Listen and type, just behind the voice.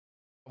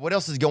What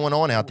else is going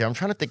on out there? I'm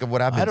trying to think of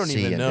what I've been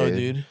seeing. I don't even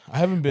know, dude. I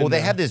haven't been. Well, they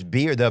have this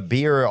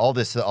beer, all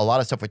this, a lot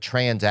of stuff with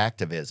trans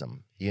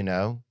activism, you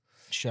know?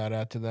 Shout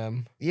out to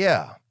them.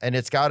 Yeah. And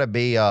it's got to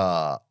be,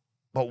 but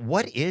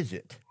what is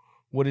it?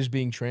 What is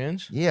being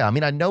trans? Yeah. I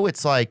mean, I know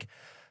it's like,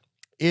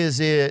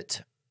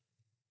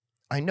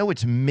 I know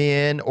it's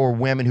men or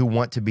women who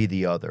want to be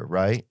the other,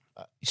 right?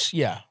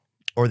 Yeah.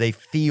 Or they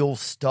feel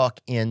stuck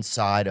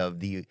inside of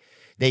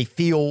they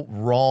feel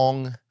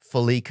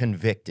wrongfully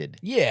convicted.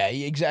 Yeah,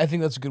 I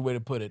think that's a good way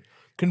to put it.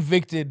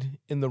 Convicted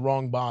in the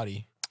wrong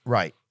body.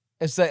 Right.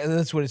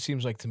 That's what it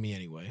seems like to me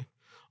anyway.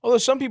 Although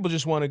some people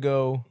just want to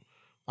go,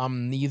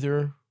 I'm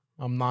neither.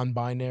 I'm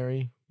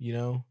non-binary, you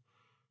know.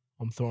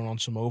 I'm throwing on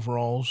some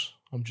overalls.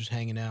 I'm just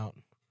hanging out.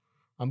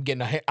 I'm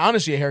getting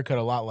honestly a haircut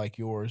a lot like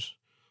yours.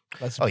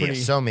 That's yeah,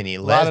 so many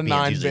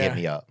lesbians usually hit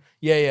me up.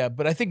 Yeah,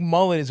 but I think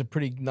mullet is a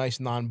pretty nice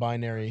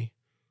non-binary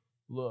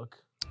look.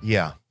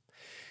 Yeah.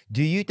 What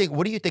do you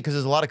think? Because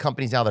there's a lot of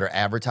companies now that are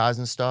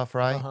advertising stuff,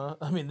 right?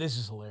 I mean, this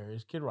is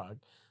hilarious. Kid Rock.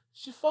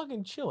 Just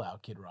fucking chill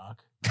out, Kid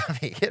Rock. I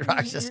mean, Kid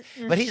Rock's just,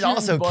 but he's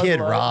also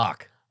Kid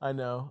Rock. I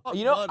know. Fuck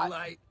you know, Bud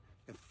Light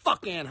and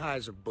fuck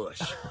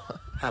Anheuser-Busch.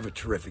 Have a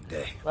terrific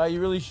day. Wow,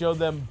 you really showed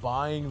them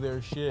buying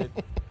their shit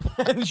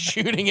and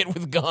shooting it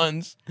with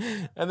guns,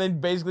 and then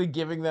basically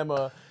giving them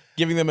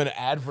an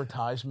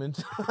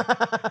advertisement.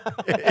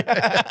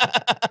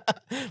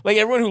 Like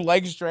everyone who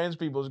likes trans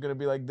people is gonna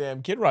be like,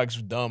 "Damn, Kid Rock's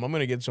dumb. I'm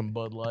gonna get some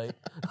Bud Light."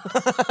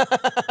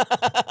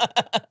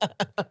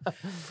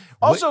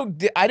 Also,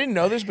 I didn't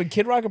know this, but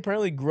Kid Rock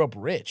apparently grew up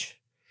rich.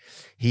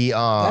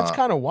 That's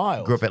kind of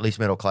wild. Grew up at least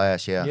middle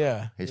class, yeah.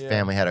 Yeah. His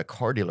family had a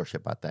car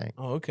dealership, I think.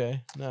 Oh,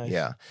 okay, nice.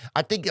 Yeah,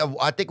 I think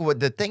what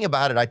the thing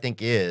about it, I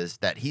think, is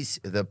that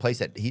the place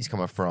that he's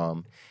coming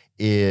from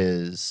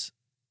is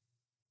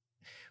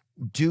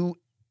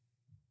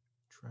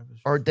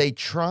are they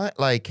trying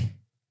like.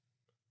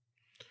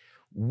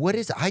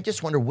 I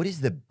just wonder, what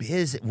is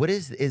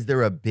is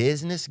there a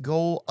business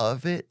goal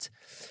of it?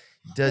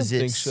 Does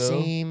it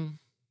seem,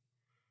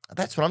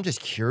 that's what I'm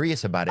just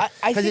curious about it.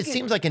 Because it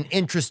seems like an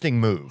interesting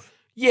move.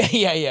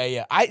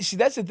 Yeah. I see,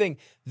 that's the thing.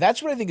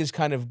 That's what I think has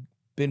kind of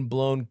been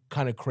blown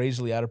kind of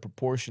crazily out of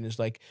proportion is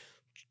like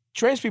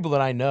trans people that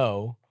I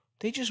know,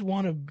 they just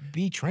want to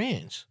be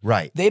trans.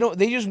 Right. They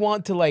just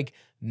want to like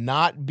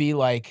not be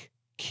like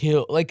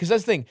killed. Like, cause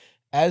that's the thing,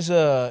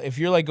 if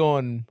you're like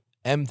going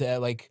M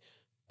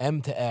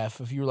to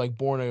F, if you were like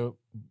born a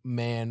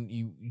man,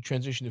 you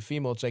transition to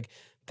female, it's like,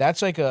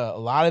 that's like a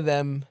lot of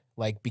them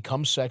like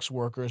become sex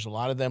workers. A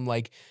lot of them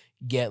like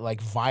get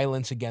like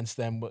violence against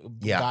them.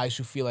 Yeah. Guys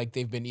who feel like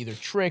they've been either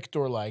tricked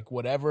or like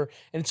whatever.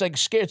 And it's like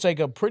scary. It's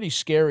like a pretty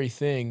scary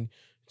thing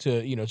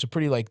to, you know, it's a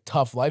pretty like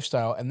tough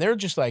lifestyle. And they're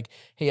just like,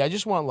 hey, I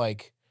just want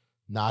like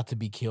not to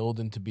be killed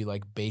and to be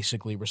like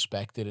basically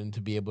respected and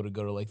to be able to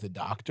go to like the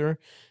doctor.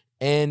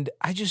 And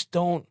I just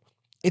don't.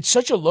 It's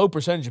such a low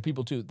percentage of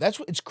people too.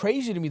 It's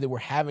crazy to me that we're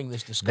having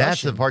this discussion.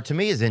 That's the part to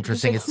me is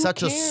interesting. Like, it's such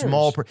cares? a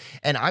small,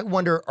 and I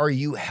wonder, are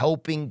you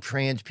helping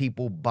trans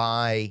people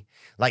buy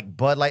like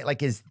Bud Light?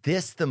 Like, is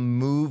this the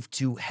move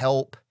to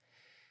help?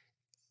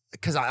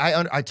 Because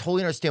I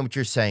totally understand what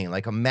you're saying.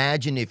 Like,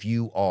 imagine if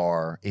you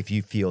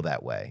feel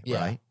that way,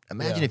 right?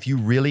 Imagine if you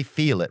really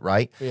feel it,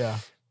 right? Yeah.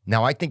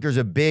 Now, I think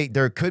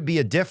there could be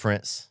a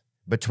difference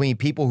between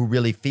people who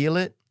really feel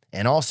it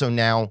and also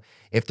now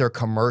if they're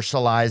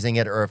commercializing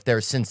it or if they're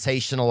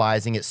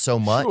sensationalizing it so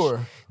much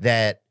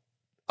that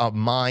a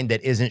mind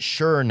that isn't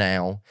sure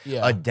now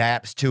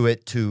adapts to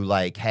it to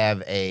like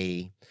have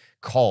a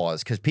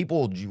cause, because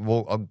people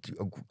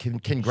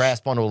can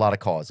grasp onto a lot of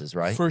causes,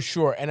 right? For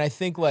sure. And I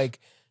think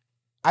like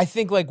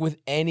with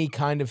any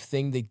kind of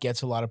thing that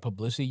gets a lot of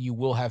publicity, you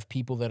will have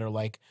people that are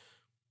like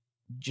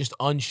just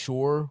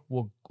unsure,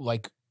 will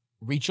like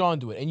reach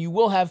onto it. And you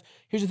will have,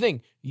 here's the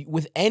thing,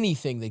 with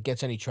anything that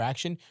gets any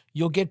traction,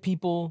 you'll get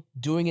people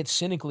doing it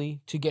cynically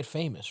to get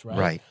famous, right?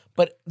 Right.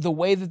 But the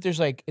way that there's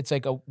like, it's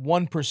like a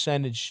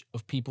 1%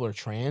 of people are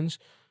trans,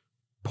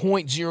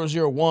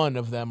 0.001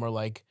 of them are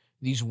like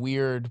these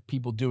weird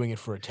people doing it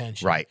for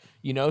attention. Right.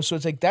 You know? So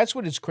it's like, that's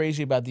what is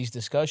crazy about these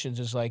discussions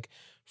is like,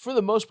 for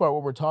the most part,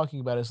 what we're talking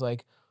about is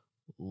like,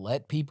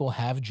 let people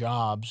have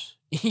jobs,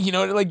 you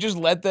know, like just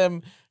let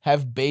them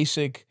have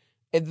basic.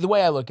 The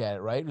way I look at it,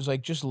 right, is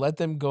like just let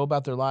them go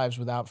about their lives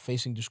without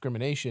facing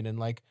discrimination, and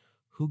like,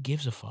 who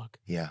gives a fuck?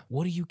 Yeah.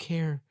 What do you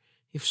care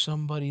if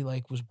somebody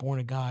like was born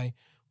a guy,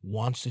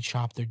 wants to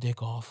chop their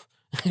dick off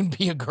and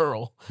be a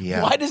girl?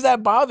 Yeah. Why does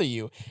that bother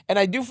you? And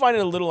I do find it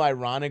a little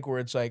ironic where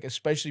it's like,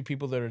 especially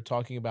people that are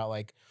talking about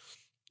like,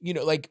 you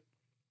know, like,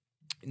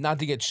 not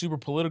to get super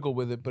political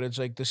with it, but it's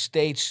like the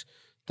states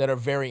that are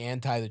very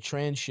anti the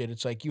trans shit.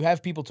 It's like you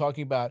have people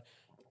talking about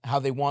how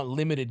they want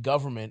limited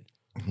government.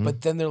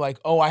 But then they're like,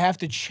 oh, I have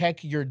to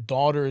check your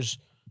daughters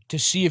to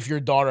see if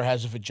your daughter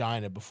has a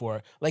vagina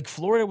before. Like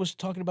Florida was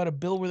talking about a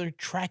bill where they're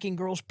tracking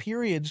girls'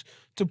 periods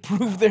to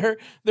prove their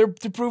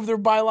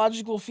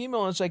biological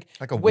female. And it's like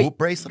a Whoop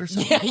bracelet or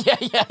something?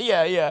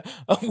 Yeah.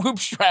 A Whoop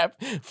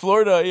strap.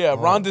 Florida, yeah. Oh.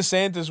 Ron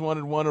DeSantis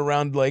wanted one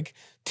around like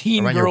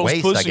teen around girls' your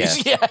waist,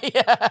 pussies. I guess.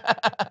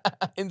 Yeah.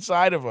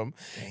 inside of them.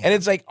 Damn. And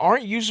it's like,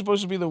 aren't you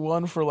supposed to be the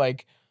one for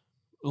like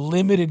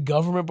limited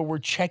government, but we're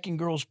checking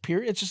girls'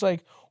 period? It's just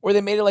like, or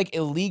they made it like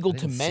illegal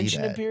to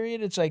mention a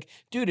period. It's like,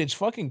 dude, it's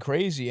fucking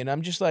crazy. And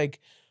I'm just like,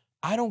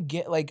 I don't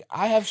get, like,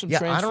 I have some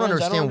trans I don't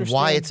friends. understand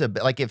why it's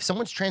like, if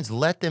someone's trans,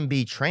 let them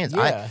be trans.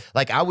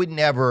 I would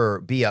never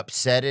be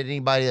upset at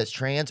anybody that's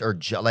trans, or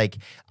like,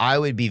 I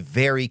would be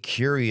very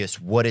curious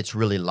what it's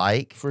really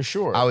like. For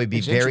sure. I would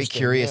be very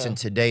curious in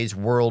today's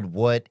world,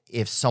 what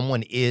if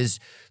someone is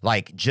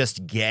like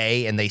just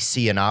gay and they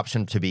see an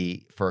option to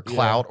be for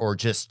clout, or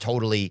just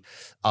totally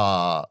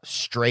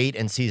straight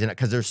and sees it,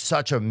 because there's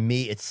such a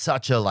it's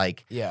such a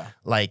like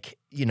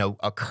you know,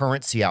 a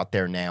currency out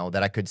there now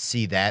that I could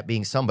see that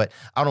being some, but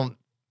I don't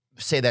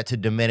say that to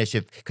diminish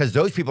because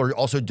those people are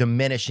also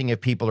diminishing if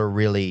people are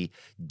really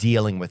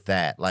dealing with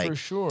that. Like, for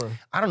sure.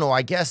 I don't know.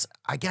 I guess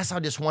I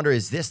just wonder,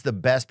 is this the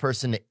best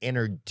person to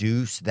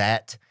introduce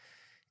that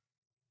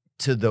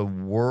to the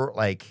world?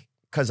 Like,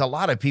 because a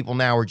lot of people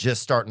now are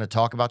just starting to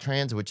talk about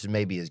trans, which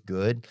maybe is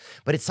good,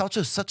 but it's such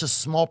a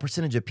small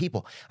percentage of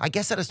people. I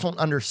guess I just don't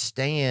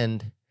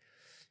understand.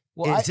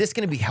 Well, is this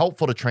going to be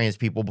helpful to trans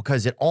people?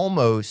 Because it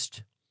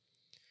almost,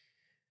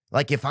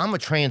 like, if I'm a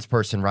trans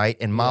person, right,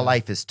 and my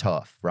life is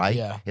tough, right?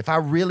 Yeah. If I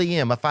really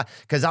am,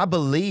 because I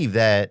believe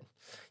that,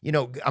 you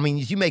know, I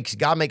mean,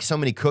 God makes so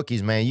many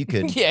cookies, man. You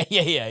could,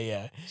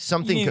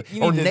 something,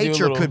 or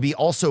nature could be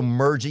also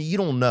merging. You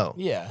don't know.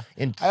 Yeah.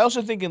 And I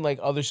also think in like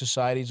other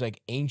societies,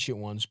 like ancient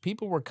ones,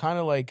 people were kind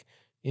of like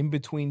in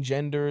between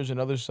genders, and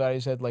other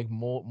societies had like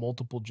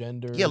multiple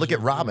genders. Yeah, look at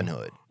Robin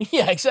Hood.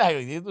 Yeah,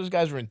 exactly. Those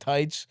guys were in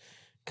tights.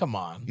 Come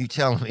on. You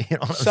telling me? You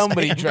know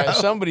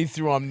somebody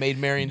threw on Maid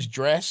Marian's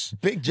dress.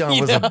 Big John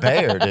was a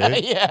bear,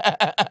 dude. Yeah.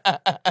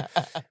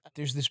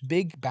 There's this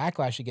big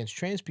backlash against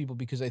trans people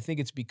because I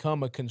think it's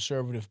become a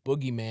conservative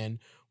boogeyman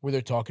where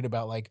they're talking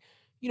about, like,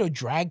 you know,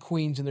 drag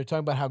queens, and they're talking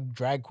about how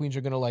drag queens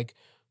are going to like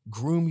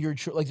groom your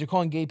like they're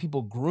calling gay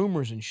people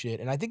groomers and shit.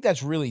 And I think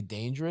that's really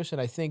dangerous. And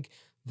I think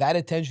that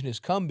attention has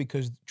come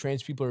because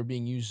trans people are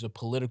being used as a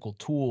political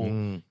tool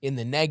in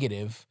the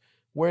negative.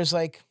 Whereas,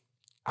 like,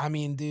 I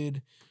mean,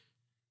 dude,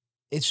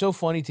 it's so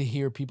funny to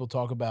hear people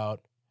talk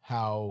about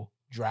how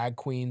drag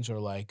queens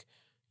are like,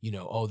 you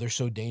know, oh, they're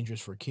so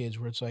dangerous for kids,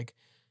 where it's like,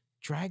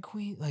 drag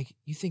queen, like,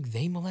 you think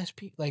they molest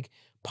people? Like,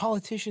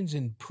 politicians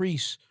and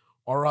priests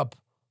are up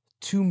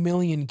 2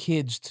 million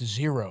kids to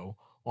 0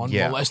 on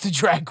molested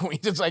drag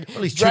queens. It's like, at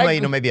least 2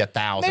 million, or maybe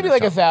 1,000. Maybe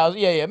like 1,000.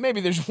 Yeah. Maybe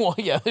there's one.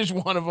 Yeah, there's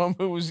one of them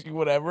who was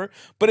whatever.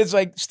 But it's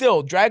like,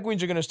 still, drag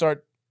queens are going to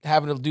start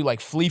having to do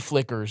like flea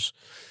flickers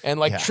and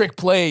like trick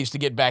plays to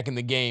get back in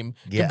the game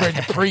compared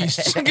to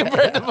priests,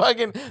 compared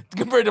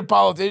to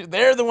politicians.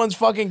 They're the ones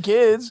fucking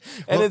kids.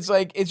 And it's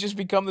like, it's just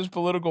become this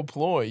political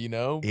ploy, you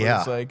know? But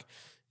it's like,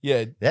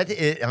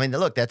 I mean,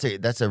 look,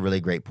 that's a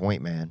really great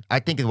point, man. I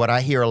think what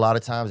I hear a lot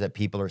of times that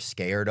people are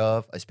scared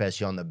of,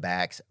 especially on the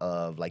backs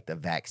of like the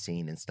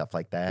vaccine and stuff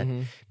like that.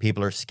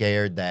 People are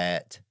scared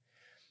that,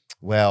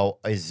 well,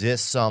 is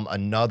this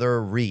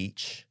another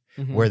reach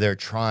where they're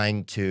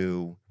trying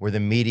to, where the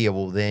media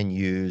will then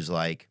use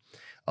like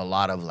a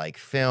lot of like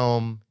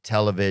film,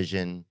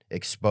 television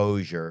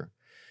exposure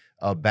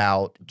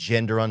about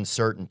gender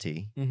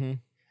uncertainty,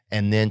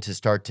 and then to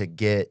start to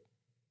get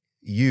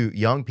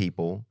young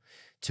people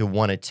to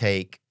want to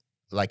take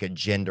like a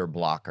gender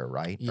blocker,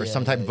 right? Or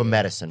some type of a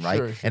medicine, right?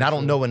 Sure, and I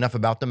don't know enough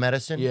about the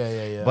medicine.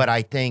 But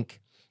I think,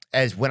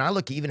 as when I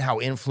look even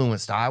how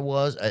influenced I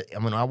was, I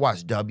mean, I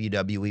watched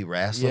WWE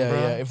wrestling,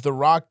 bro. If The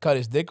Rock cut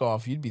his dick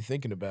off, you'd be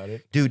thinking about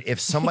it. Dude, if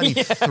somebody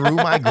threw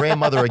my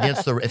grandmother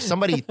against if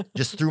somebody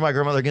just threw my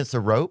grandmother against the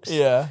ropes,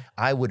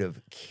 I would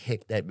have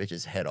kicked that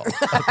bitch's head off.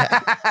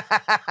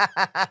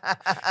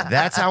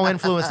 That's how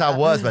influenced I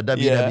was by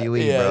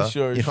WWE, bro.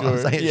 Sure, you know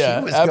what I'm saying?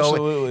 Yeah, she was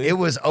absolutely. It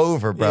was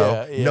over,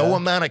 bro. No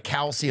amount of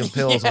calcium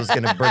pills was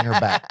going to bring her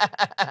back.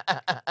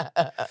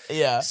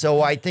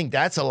 So I think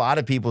that's a lot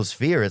of people's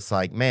fear. It's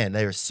like, man,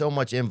 there's so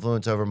much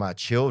influence over my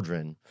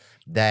children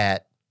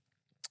that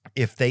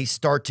if they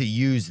start to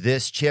use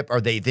this chip, are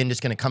they then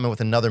just going to come in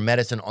with another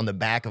medicine on the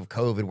back of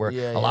COVID, where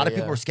a lot of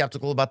people are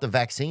skeptical about the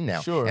vaccine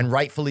now, and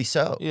rightfully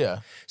so.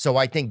 So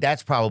I think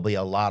that's probably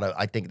a lot of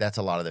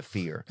the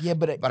fear.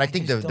 But I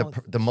think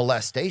the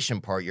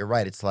molestation part, you're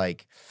right. It's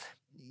like,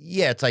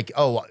 it's like,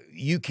 oh,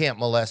 you can't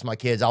molest my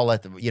kids. I'll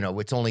let them, you know,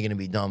 it's only going to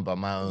be done by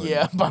my own.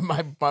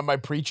 By my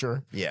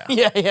preacher. Not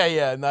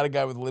a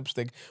guy with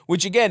lipstick,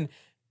 which again,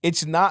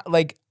 it's not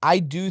like,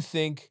 I'm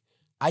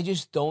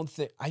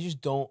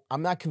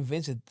not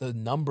convinced that the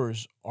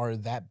numbers are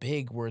that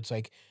big where it's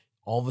like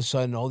all of a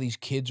sudden all these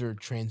kids are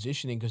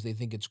transitioning because they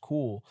think it's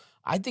cool.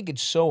 I think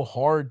it's so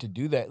hard to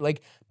do that.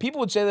 Like, people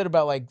would say that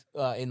about like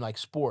in like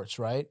sports,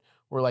 right?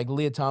 Where like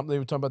Leah Thompson, they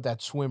were talking about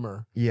that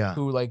swimmer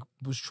who like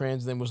was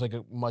trans and then was like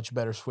a much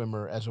better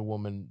swimmer as a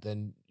woman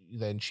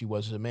than she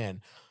was as a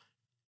man.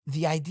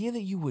 The idea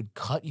that you would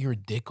cut your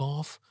dick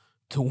off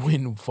to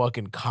win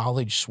fucking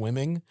college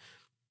swimming,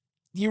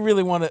 you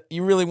really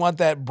want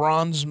that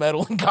bronze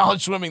medal in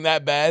college swimming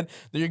that bad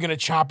that you're gonna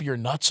chop your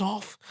nuts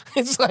off?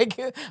 It's like,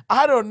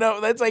 I don't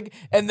know. That's like,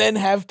 and then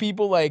have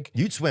people like,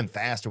 You'd swim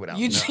faster without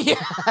nuts. yeah,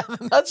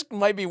 the nuts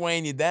might be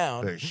weighing you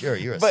down. For sure,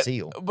 you're a But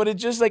seal. but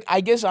it's just like,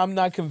 I guess I'm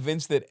not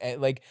convinced that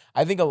like,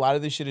 I think a lot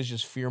of this shit is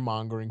just fear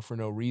mongering for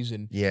no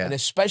reason. Yeah. And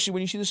especially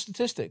when you see the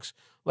statistics.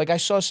 Like I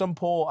saw some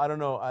poll, I don't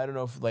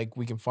know if like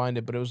we can find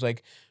it, but it was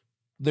like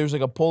there's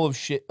like a poll of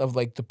shit of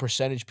like the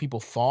percentage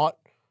people thought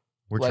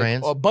We're like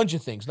trans. a bunch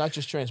of things, not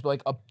just trans, but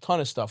like a ton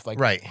of stuff. Like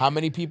Right. how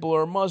many people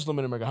are Muslim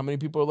in America? How many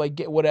people are like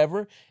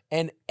whatever?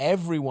 And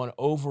everyone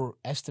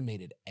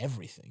overestimated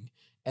everything.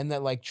 And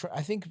that like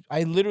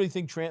I literally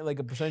think like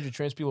a percentage of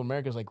trans people in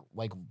America is like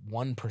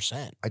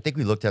 1%. I think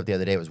we looked up the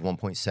other day. It was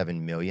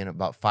 1.7 million.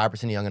 About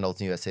 5% of young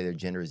adults in the U.S. say their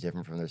gender is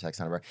different from their sex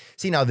on birth.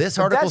 See, now this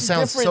article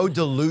sounds so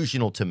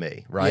delusional to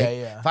me, right?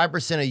 Yeah.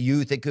 5% of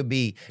youth. It could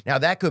be now.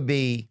 That could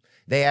be.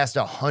 They asked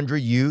 100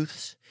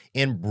 youths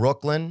in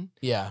Brooklyn.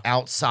 Yeah.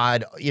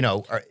 Outside,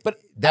 but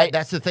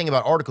that's the thing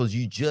about articles.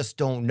 You just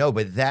don't know.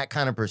 But that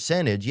kind of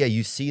percentage, yeah,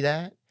 you see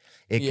that.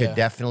 It could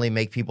definitely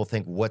make people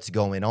think what's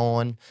going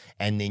on,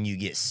 and then you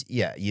get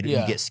you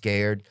get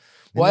scared.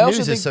 And the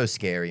news is so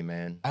scary,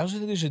 man. I also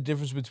think there's a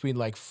difference between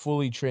like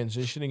fully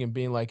transitioning and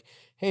being like,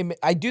 hey,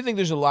 I do think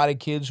there's a lot of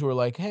kids who are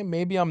like, hey,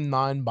 maybe I'm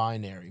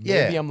non-binary.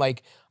 Maybe I'm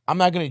like, I'm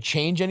not going to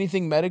change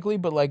anything medically,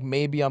 but like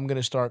maybe I'm going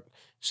to start,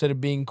 instead of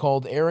being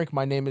called Eric,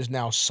 my name is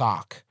now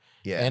Sock.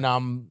 Yeah. And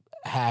I'm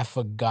half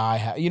a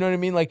guy. You know what I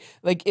mean? Like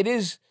it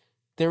is,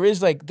 there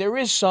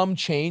is some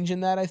change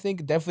in that, I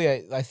think.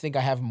 Definitely, I think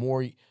I have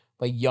more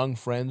like young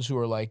friends who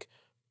are like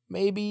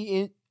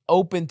maybe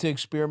open to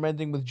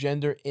experimenting with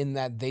gender in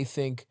that they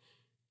think,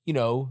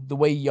 the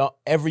way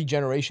every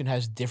generation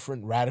has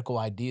different radical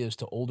ideas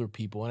to older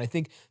people. And I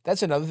think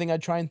that's another thing I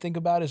try and think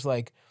about is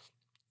like,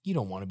 you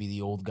don't want to be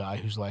the old guy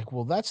who's like,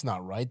 well, that's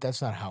not right.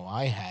 That's not how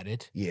I had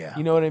it. Yeah.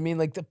 You know what I mean?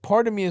 Like the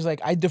part of me is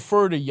like, I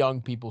defer to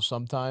young people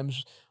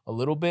sometimes a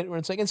little bit where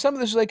it's like, and some of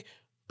this is like,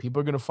 people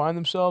are going to find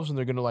themselves and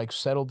they're going to like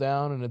settle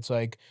down and it's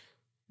like,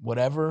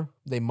 whatever,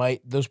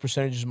 those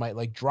percentages might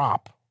like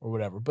drop or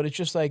whatever. But it's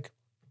just like,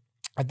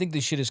 I think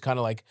this shit is kind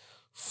of like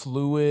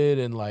fluid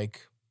and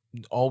like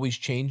always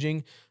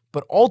changing.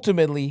 But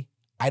ultimately,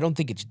 I don't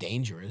think it's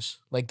dangerous.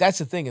 Like that's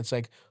the thing. It's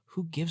like,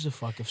 who gives a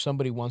fuck if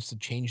somebody wants to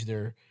change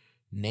their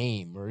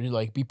name or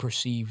like be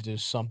perceived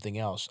as something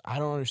else? I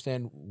don't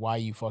understand why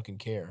you fucking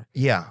care.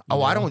 Yeah.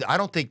 I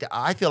don't think that.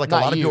 I feel like a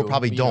lot of people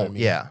probably don't. I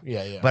mean?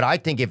 Yeah. But I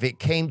think if it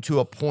came to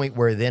a point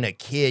where then a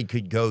kid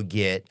could go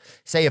get,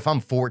 say if I'm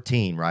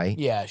 14, right?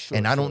 Yeah, sure.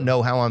 And I don't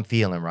know how I'm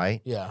feeling,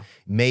 right? Yeah.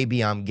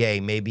 Maybe I'm gay,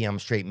 maybe I'm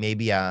straight,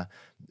 maybe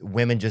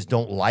women just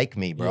don't like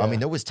me, bro. Yeah. I mean,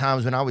 there was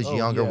times when I was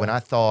younger when I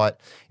thought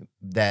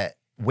that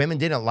women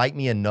didn't like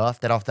me enough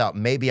that I thought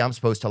maybe I'm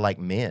supposed to like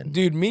men.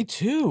 Dude, me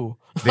too.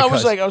 I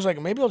was like,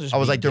 maybe I'll just. I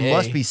was like, gay. there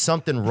must be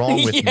something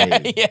wrong with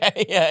me.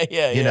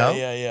 Yeah. You know,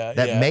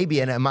 that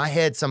maybe, and in my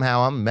head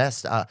somehow I'm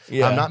messed up.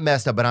 I'm not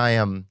messed up, but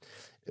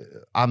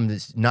I'm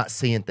just not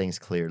seeing things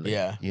clearly.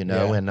 Yeah,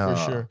 and for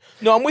sure.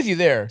 No, I'm with you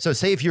there. So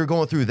say if you're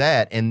going through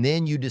that, and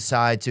then you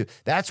decide to,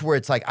 that's where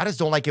it's like, I just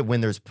don't like it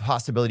when there's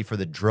possibility for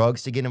the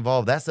drugs to get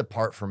involved. That's the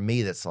part for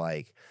me that's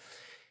like,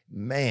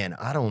 man,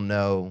 I don't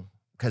know.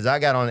 Because I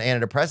got on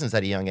antidepressants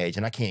at a young age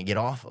and I can't get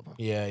off of them.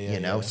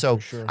 Yeah. So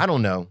sure. I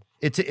don't know.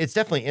 It's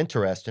definitely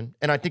interesting.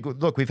 And I think,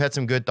 look, we've had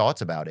some good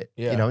thoughts about it.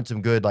 Yeah. And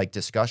some good like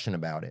discussion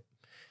about it.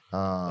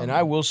 And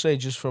I will say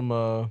just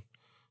from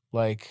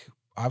like,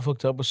 I've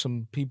hooked up with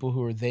some people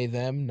who are they,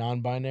 them,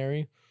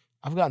 non-binary.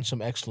 I've gotten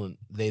some excellent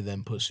they,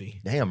 them pussy.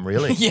 Damn,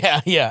 really?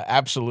 yeah,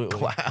 absolutely.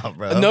 Wow,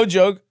 bro. No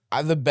joke.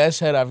 The best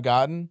head I've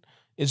gotten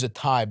is a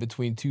tie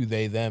between two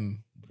they,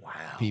 them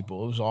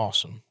people. It was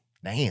awesome.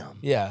 Damn.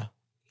 Yeah.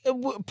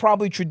 It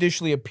probably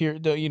traditionally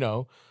appeared,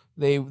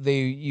 they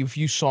if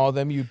you saw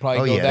them, you'd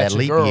probably go, that's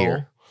a girl.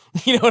 Year.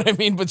 You know what I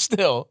mean? But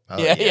still,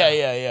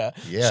 yeah.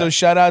 So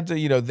shout out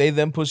to, they,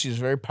 them pussy is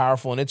very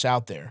powerful and it's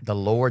out there. The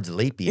Lord's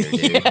leap year,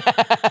 dude.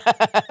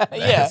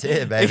 That's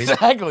it, baby.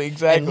 Exactly.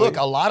 And look,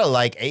 a lot of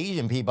like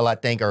Asian people, I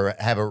think, are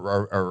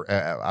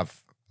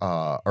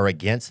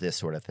against this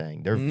sort of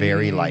thing. They're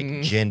very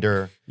like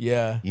gender.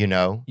 Yeah.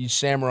 You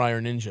samurai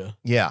or ninja.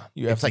 Yeah.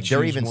 It's like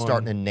they're even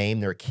starting to name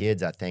their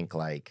kids, I think,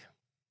 like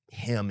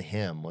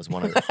him was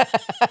one of them.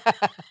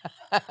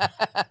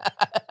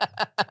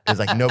 It's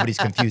like nobody's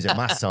confusing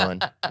my son.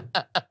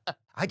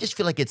 I just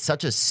feel like it's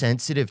such a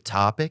sensitive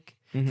topic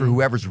for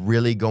whoever's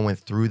really going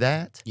through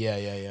that.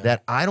 Yeah.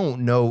 That I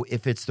don't know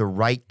if it's the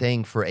right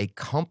thing for a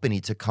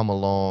company to come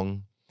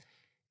along.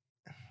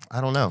 I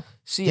don't know.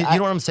 See, you know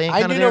what I'm saying?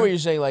 I do know what you're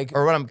saying, like,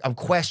 or what I'm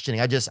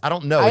questioning. I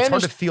don't know. It's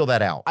hard to feel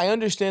that out. I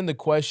understand the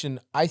question.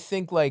 I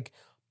think like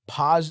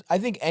I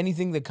think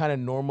anything that kind of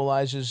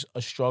normalizes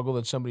a struggle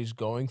that somebody's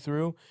going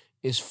through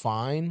is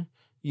fine.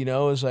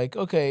 Is like,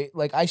 okay,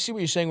 like I see what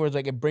you're saying where it's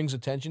like it brings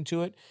attention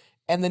to it.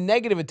 And the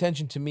negative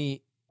attention to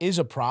me is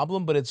a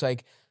problem, but it's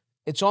like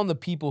it's on the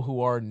people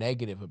who are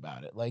negative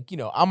about it. Like,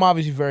 I'm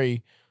obviously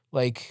very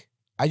like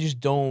I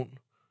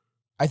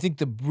I think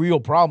the real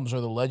problems are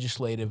the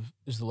legislative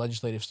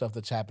stuff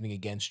that's happening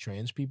against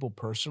trans people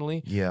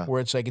personally. Yeah. Where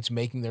it's like it's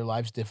making their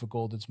lives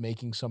difficult. It's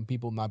making some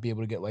people not be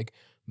able to get like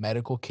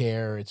medical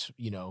care. It's,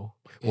 you know,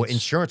 Well,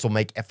 insurance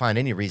will find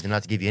any reason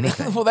not to give you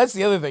anything. well, that's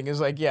the other thing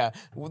is like,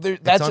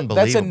 that's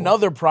unbelievable.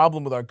 another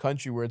problem with our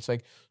country where it's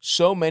like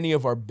so many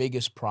of our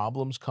biggest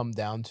problems come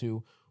down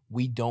to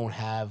we don't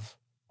have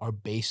our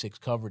basics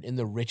covered in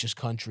the richest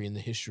country in the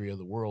history of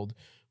the world,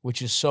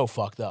 which is so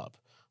fucked up.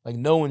 Like,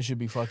 no one should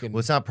be fucking... Well,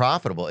 it's not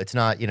profitable. It's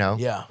not, you know,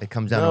 it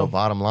comes down to a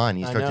bottom line.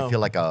 You start to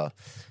feel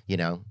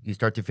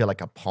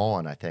like a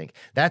pawn, I think.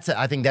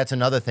 I think that's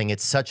another thing.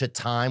 It's such a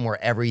time where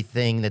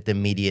everything that the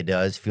media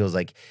does feels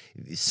like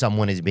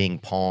someone is being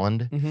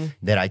pawned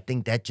that I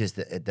think that just,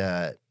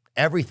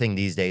 everything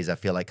these days, I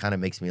feel like kind of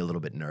makes me a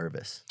little bit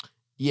nervous.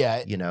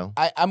 Yeah. You know?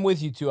 I'm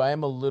with you, too. I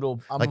am a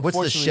little... like, what's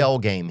the shell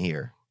game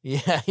here?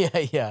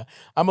 Yeah.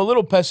 I'm a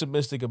little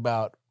pessimistic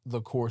about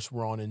the course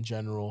we're on in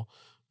general,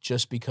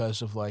 just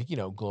because of like, you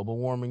know, global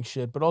warming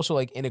shit, but also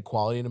like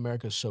inequality in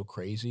America is so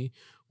crazy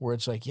where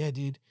it's like, yeah,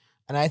 dude.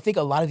 And I think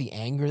a lot of the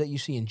anger that you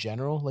see in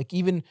general, like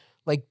even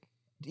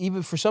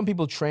for some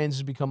people, trans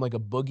has become like a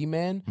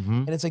boogeyman.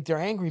 And it's like they're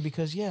angry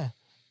because,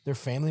 their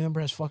family member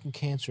has fucking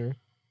cancer.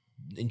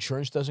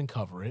 Insurance doesn't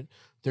cover it.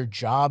 Their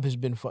job has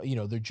been,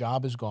 their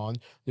job is gone.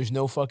 There's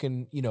no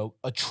fucking,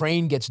 a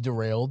train gets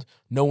derailed.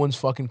 No one's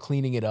fucking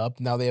cleaning it up.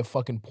 Now they have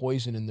fucking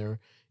poison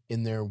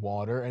in their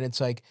water. And it's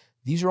like,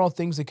 these are all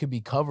things that could be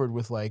covered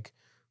with like,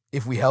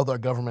 if we held our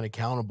government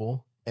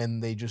accountable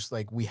and they just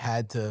like, they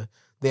had to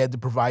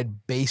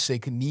provide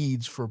basic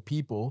needs for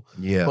people.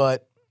 Yeah.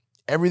 But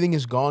everything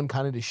has gone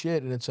kind of to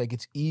shit. And it's like,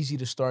 it's easy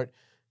to start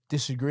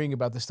disagreeing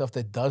about the stuff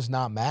that does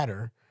not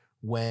matter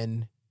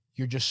when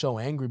you're just so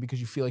angry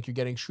because you feel like you're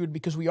getting screwed,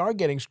 because we are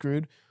getting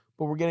screwed,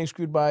 but we're getting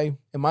screwed by,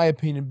 in my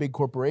opinion, big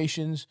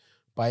corporations,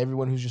 by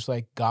everyone who's just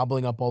like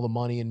gobbling up all the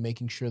money and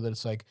making sure that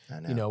it's like,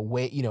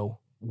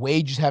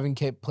 wages having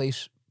kept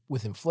place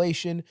with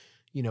inflation,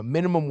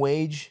 minimum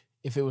wage,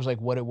 if it was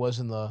like what it was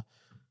in the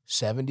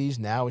 70s,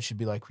 now it should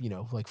be like,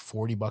 like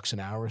 $40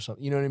 an hour or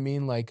something. You know what I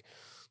mean? Like,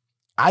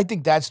 I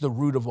think that's the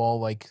root of all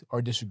like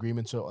our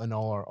disagreements and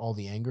all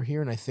the anger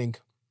here. And I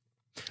think,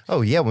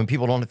 oh yeah, when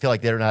people don't feel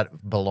like they're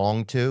not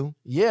belonged to,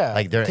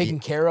 like they're taken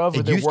care of.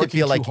 Or it they're used to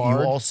feel like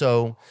hard. You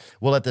also,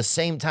 well, at the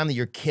same time that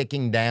you're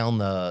kicking down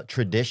the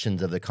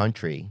traditions of the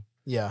country,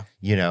 and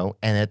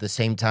at the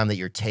same time that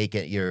you're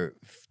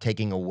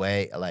taking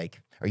away or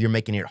you're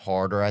making it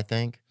harder. I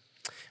think,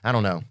 I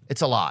don't know.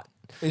 It's a lot.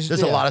 There's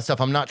a lot of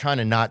stuff. I'm not trying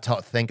to not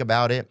think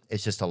about it.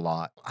 It's just a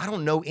lot. I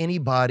don't know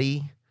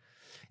anybody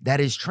that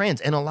is trans,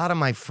 and a lot of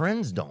my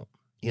friends don't.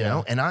 You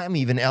know, and I'm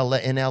even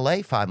in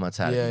LA 5 months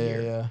out of the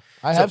year. Yeah.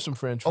 I have some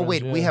friends. Oh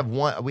wait, we have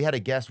one. We had a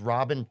guest,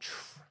 Robin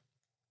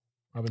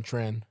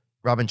Tran.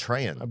 Robin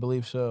Tran. I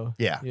believe so.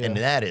 Yeah, and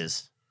that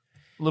is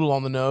a little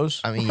on the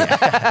nose. I mean,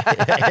 but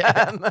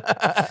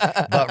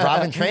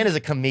Robin Tran is a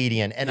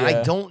comedian, and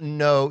I don't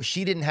know.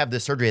 She didn't have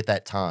the surgery at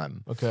that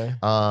time. Okay.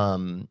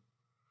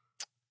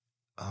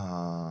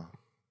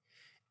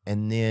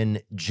 And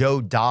then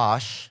Joe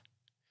Dosh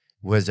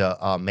was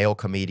a male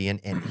comedian,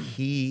 and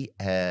he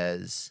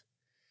has.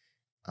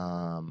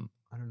 I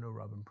don't know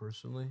Robin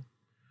personally.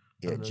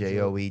 Yeah,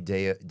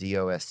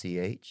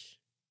 Joedosch.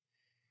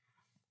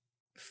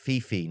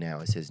 Fifi now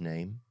is his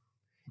name.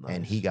 Nice.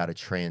 And he got a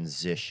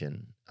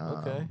transition.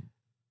 Okay.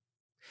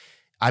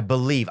 I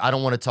believe. I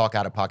don't want to talk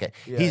out of pocket.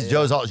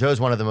 Joe's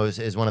one of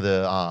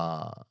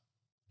the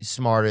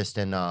smartest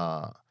and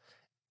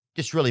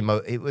just really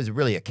it was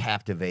really a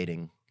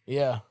captivating.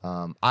 Yeah.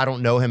 I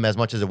don't know him as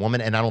much as a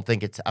woman, and I don't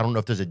know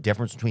if there's a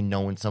difference between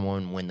knowing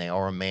someone when they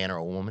are a man or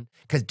a woman.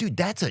 Because dude,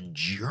 that's a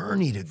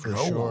journey to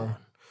go on.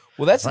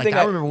 Well, that's the thing.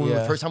 I remember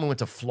the first time we went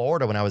to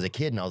Florida when I was a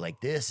kid, and I was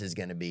like, "This is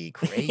gonna be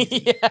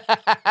crazy."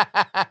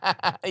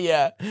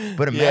 Yeah.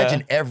 But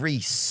imagine every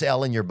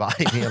cell in your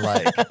body being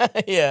like,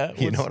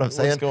 you know what I'm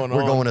saying? We're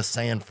going to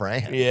San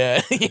Fran.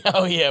 Yeah.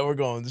 Oh yeah, we're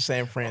going to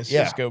San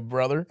Francisco,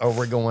 brother. Or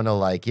we're going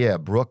to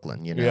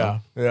Brooklyn. You know?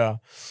 Yeah.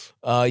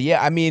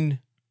 I mean,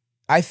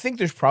 I think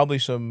there's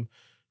probably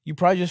you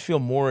probably just feel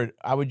more.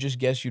 I would just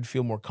guess you'd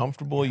feel more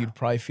comfortable. You'd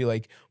probably feel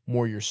like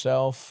more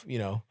yourself.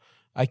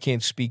 I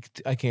can't speak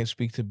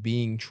to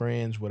being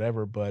trans,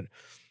 whatever, but,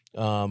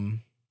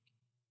 I'm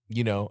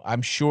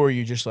sure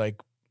you're just like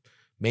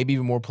maybe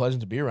even more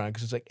pleasant to be around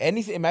because it's like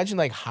anything. Imagine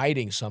like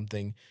hiding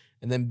something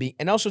and then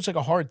and also it's like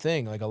a hard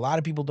thing. Like a lot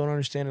of people don't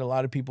understand it. A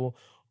lot of people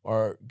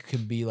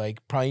can be like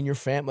probably in your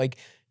family, like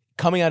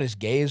coming out as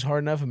gay is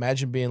hard enough.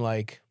 Imagine being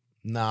like,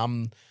 nah,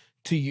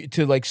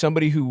 to like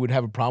somebody who would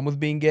have a problem with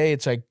being gay.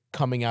 It's like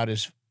coming out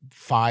as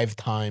 5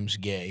 times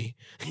gay.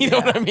 You know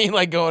what I mean?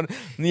 Like going,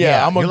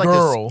 I'm a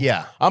girl.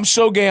 I'm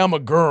so gay, I'm a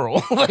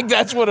girl. Like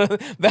that's what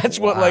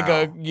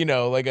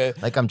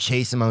like I'm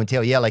chasing my own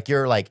tail. Yeah, like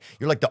you're like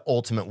the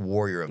ultimate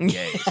warrior of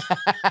gays.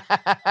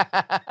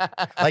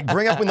 Like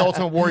bring up when the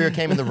Ultimate Warrior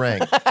came in the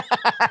ring.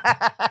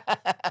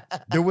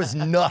 There was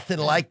nothing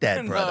like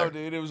that, brother. No,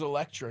 dude, it was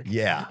electric.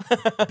 Yeah.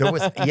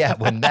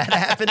 When that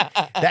happened,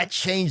 that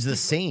changed the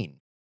scene.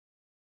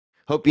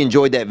 Hope you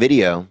enjoyed that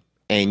video,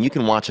 and you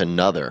can watch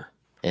another.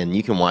 And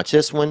you can watch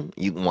this one,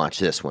 you can watch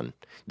this one.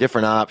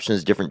 Different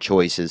options, different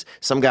choices.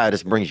 Some guy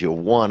just brings you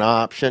one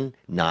option,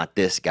 not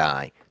this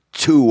guy.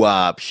 Two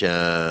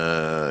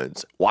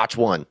options. Watch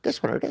one,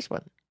 this one or this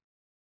one.